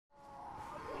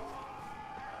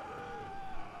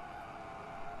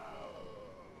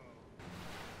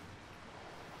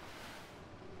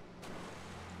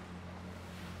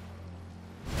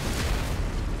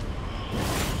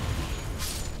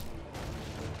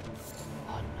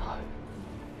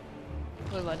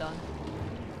What have I done?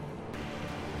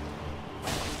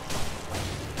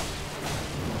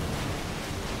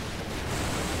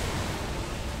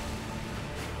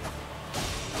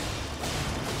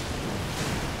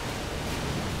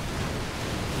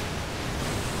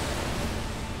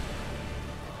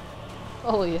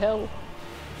 Holy hell.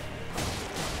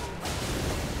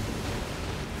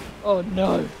 Oh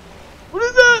no. What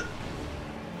is that?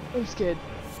 I'm scared.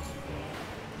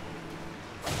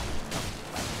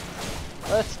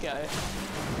 Let's go.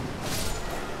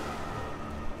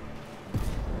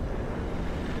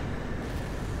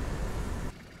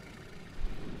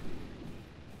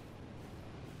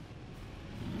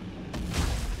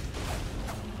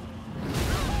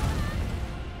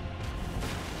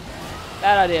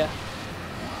 Bad idea.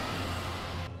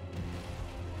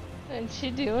 What's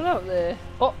she doing up there?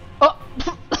 Oh! Oh!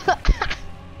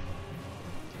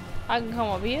 I can come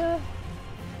up here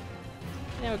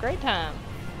and have a great time.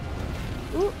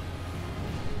 Ooh.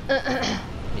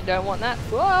 You don't want that.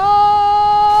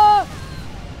 Whoa!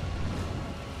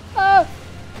 Oh!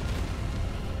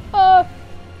 Oh!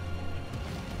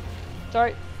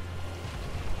 Sorry.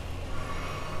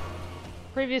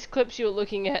 Previous clips you were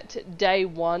looking at day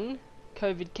 1,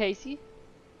 COVID Casey.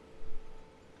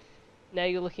 Now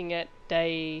you're looking at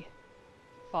day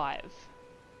 5.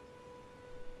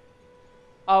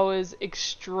 I was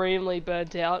extremely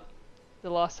burnt out the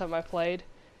last time I played.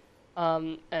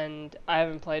 And I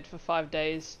haven't played for 5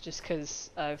 days just because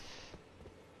I've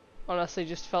honestly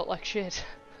just felt like shit.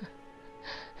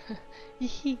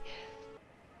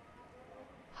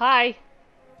 Hi!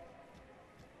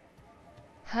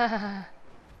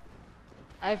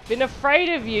 I've been afraid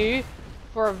of you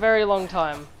for a very long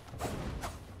time.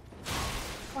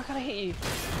 Why can't I hit you?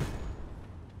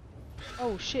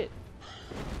 Oh shit.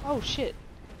 Oh shit.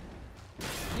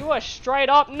 You are straight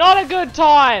up not a good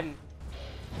time!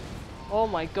 Oh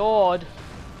my god.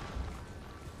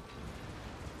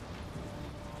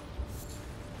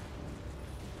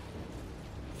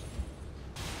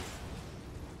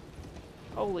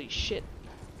 Holy shit.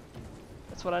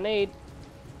 That's what I need.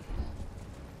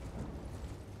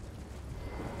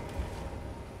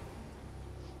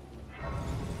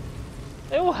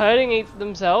 They're all hurting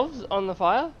themselves on the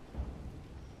fire.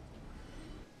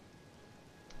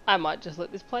 I might just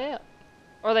let this play out.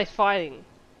 Or are they fighting?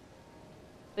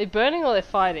 Are they burning or they're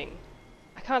fighting?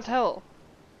 I can't tell.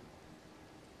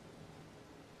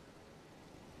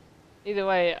 Either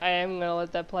way, I am gonna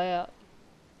let that play out.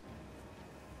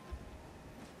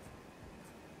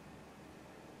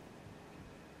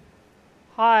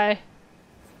 Hi.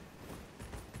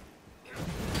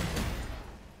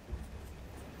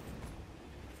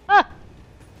 Ah!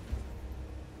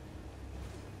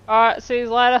 Alright, see you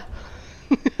later.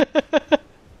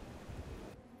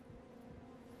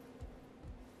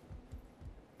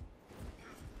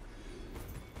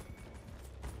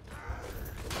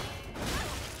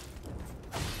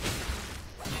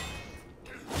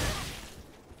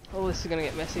 Oh, this is gonna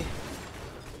get messy.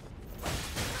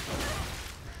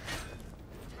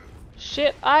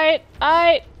 Shit,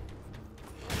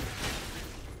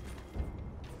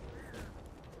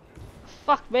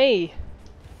 fuck me.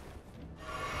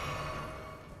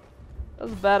 That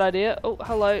was a bad idea. Oh,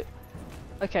 hello.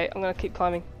 Okay, I'm gonna keep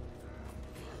climbing.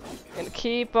 I'm gonna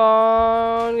keep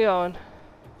on going.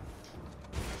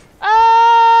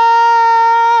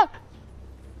 Ah!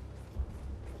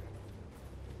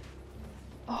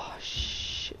 Oh,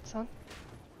 shit, son.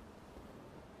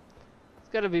 There's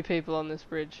gotta be people on this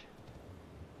bridge.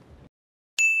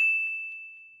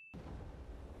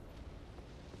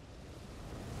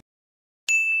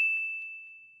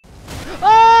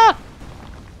 Ah!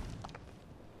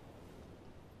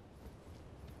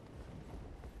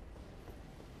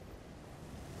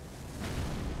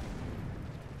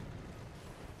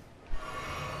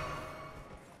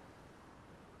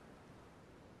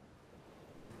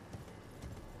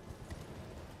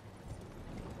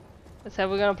 That's how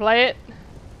we're gonna play it.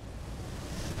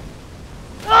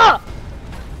 Ah!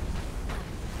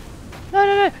 No,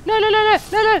 no, no, no, no, no, no,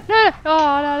 no, no, no!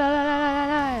 Oh, no, no, no, no, no,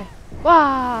 no, no!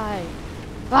 Why?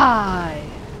 Why?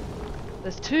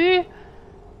 There's 2?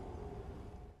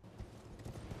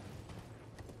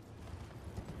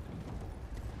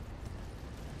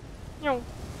 No.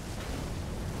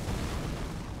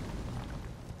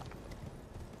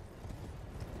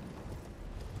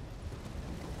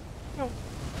 No.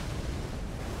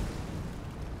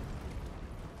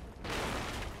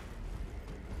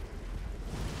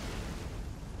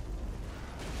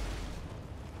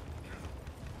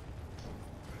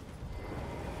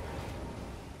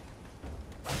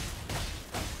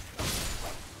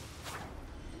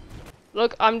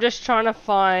 Look, I'm just trying to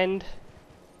find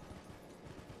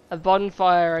a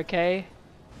bonfire, okay?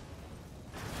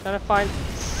 Trying to find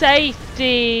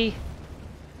safety!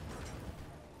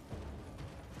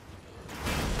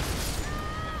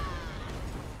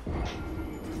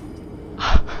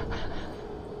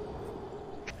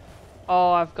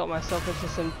 Oh, I've got myself into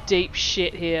some deep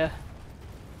shit here.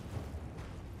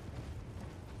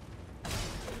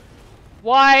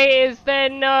 Why is there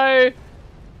no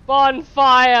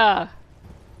bonfire?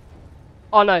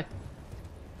 Oh no.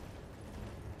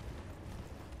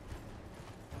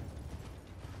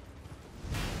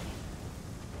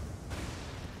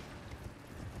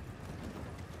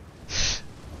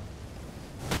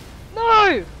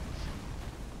 No!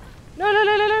 No, no,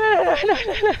 no, no, no, no, no, no,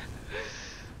 no, no.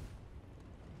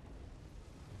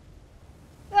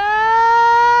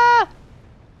 Ah!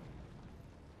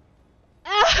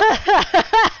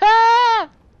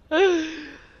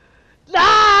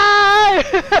 No!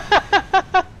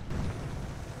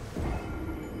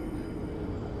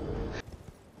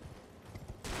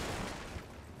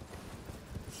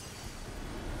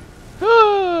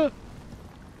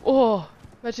 Oh,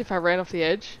 imagine if I ran off the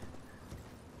edge.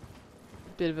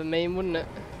 Bit of a meme, wouldn't it?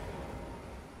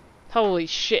 Holy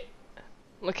shit.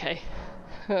 Okay.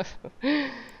 That's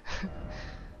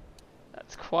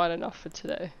quite enough for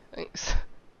today. Thanks.